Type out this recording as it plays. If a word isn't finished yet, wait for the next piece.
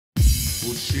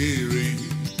Òṣèré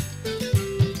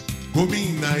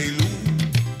gómìnà ìlú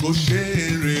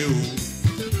òṣèré o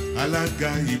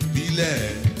alága ìbílẹ̀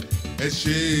ẹ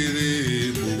ṣeré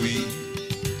mòwí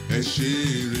ẹ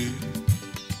ṣeré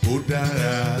ó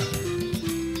dára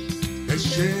ẹ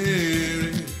ṣeré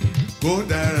ó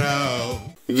dára o.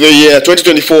 The year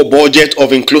 2024 budget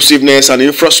of inclusiveness and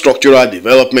infrastructural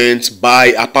development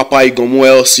by Apapa-Iganmu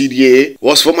Lcda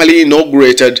was formally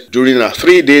inaugurated during a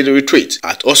 3-day retreat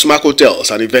at Osmark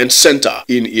Hotels and Events Center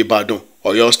in Ibadan,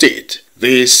 Oyo State.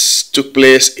 This took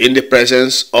place in the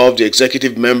presence of the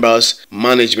executive members,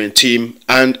 management team,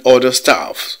 and other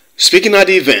staff. Speaking at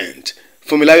the event,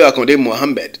 Fumilayo Akonde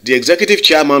Mohammed, the executive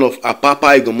chairman of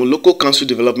Apapa-Iganmu Local Council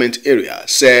Development Area,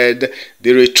 said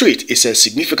the retreat is a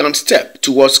significant step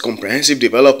towards comprehensive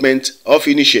development of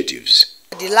initiatives.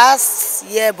 The last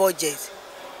year budget,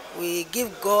 we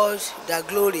give God the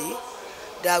glory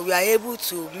that we are able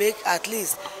to make at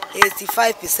least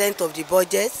 85% of the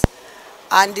budget,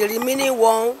 and the remaining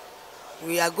one,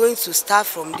 we are going to start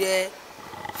from there,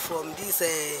 from this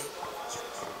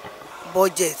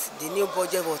budget, the new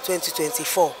budget for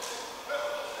 2024.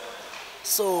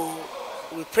 So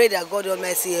we pray that God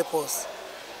Almighty help us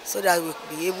so that we'll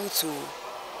be able to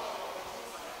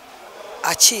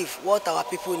achieve what our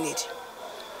people need.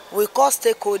 We called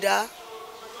stakeholder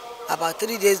about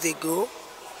 3 days ago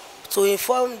to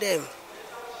inform them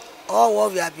all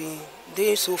what we have been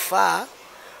doing so far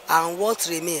and what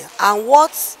remain and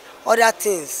what other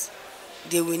things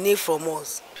they will need from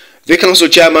us. The council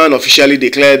chairman officially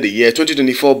declared the year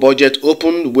 2024 budget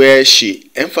open, where she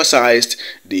emphasized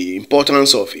the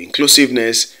importance of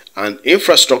inclusiveness and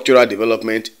infrastructural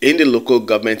development in the local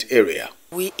government area.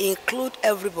 We include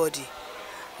everybody.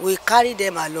 We carry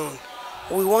them along.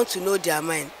 We want to know their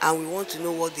mind and we want to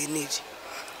know what they need.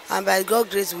 And by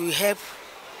God's grace, we help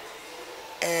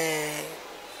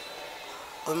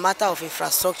on matter of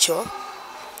infrastructure.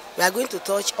 We are going to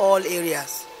touch all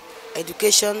areas: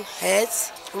 education,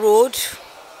 health, road,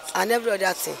 and every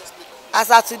other thing.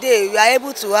 As of today, we are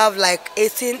able to have like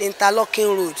 18 interlocking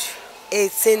roads.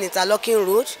 18 interlocking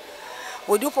roads.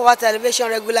 We do poverty elevation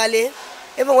regularly.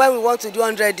 Even when we want to do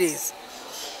 100 days,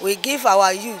 we give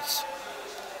our youth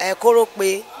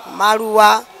Korope,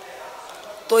 Maruwa,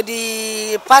 to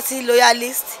the party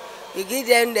loyalists. We give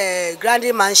them the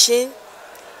grinding machine.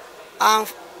 And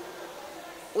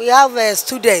we have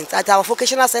students at our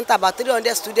vocational center, about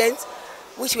 300 students,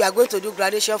 which we are going to do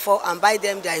graduation for and buy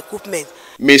them their equipment.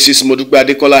 Mrs. Modugbe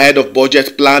Adekola, head of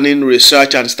budget planning,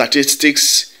 research and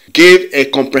statistics, gave a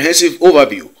comprehensive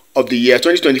overview of the year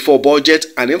 2024 budget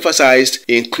and emphasized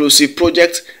inclusive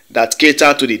projects that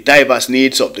cater to the diverse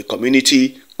needs of the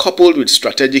community, coupled with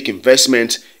strategic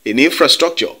investment in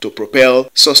infrastructure to propel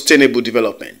sustainable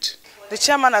development. The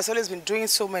chairman has always been doing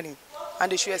so many,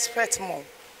 and they should expect more.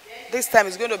 This time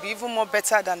is going to be even more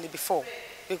better than the before,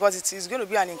 because it is going to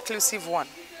be an inclusive one.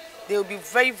 They will be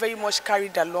very, very much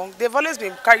carried along. They've always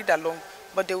been carried along,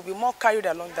 but they will be more carried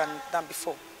along than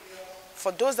before.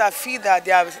 For those that feel that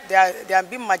they are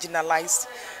being marginalized,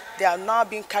 they are now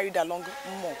being carried along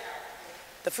more.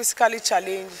 The physically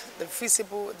challenged, the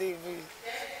feasible, the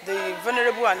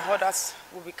vulnerable and others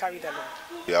will be carried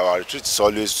along. Our retreat is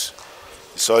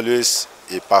always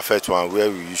a perfect one, where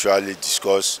we usually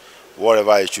discuss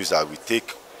whatever issues that we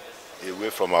take away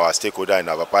from our stakeholder in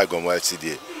Apapa-Iganmu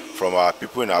Lcda, from our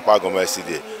people in Apapa-Iganmu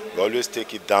Lcda. We always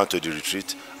take it down to the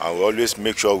retreat, and we always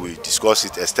make sure we discuss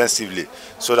it extensively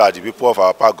so that the people of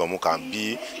Apapa-Iganmu can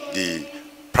be the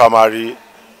primary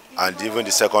and even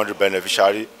the secondary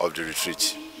beneficiary of the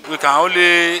retreat. We can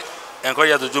only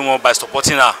encourage her to do more by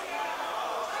supporting her,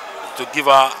 to give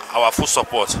her our full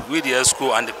support with the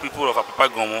school and the people of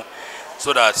Apapa-Iganmu,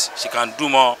 so that she can do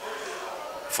more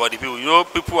for the people. You know,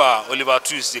 people are Oliver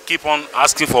Twist, they keep on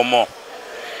asking for more,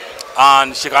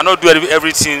 and she cannot do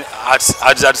everything at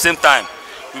the same time.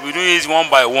 We'll be doing it one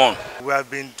by one. We have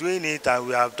been doing it and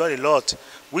we have done a lot,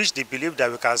 which they believe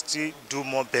that we can still do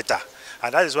more better.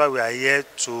 And that is why we are here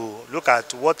to look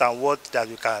at what that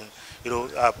we can,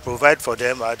 provide for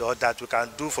them, or that we can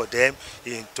do for them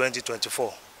in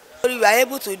 2024. We are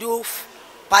able to do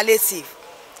palliative.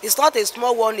 It's not a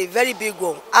small one, a very big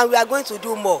one, and we are going to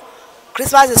do more.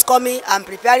 Christmas is coming. I'm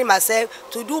preparing myself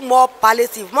to do more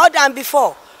palliative, more than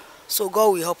before. So God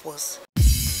will help us.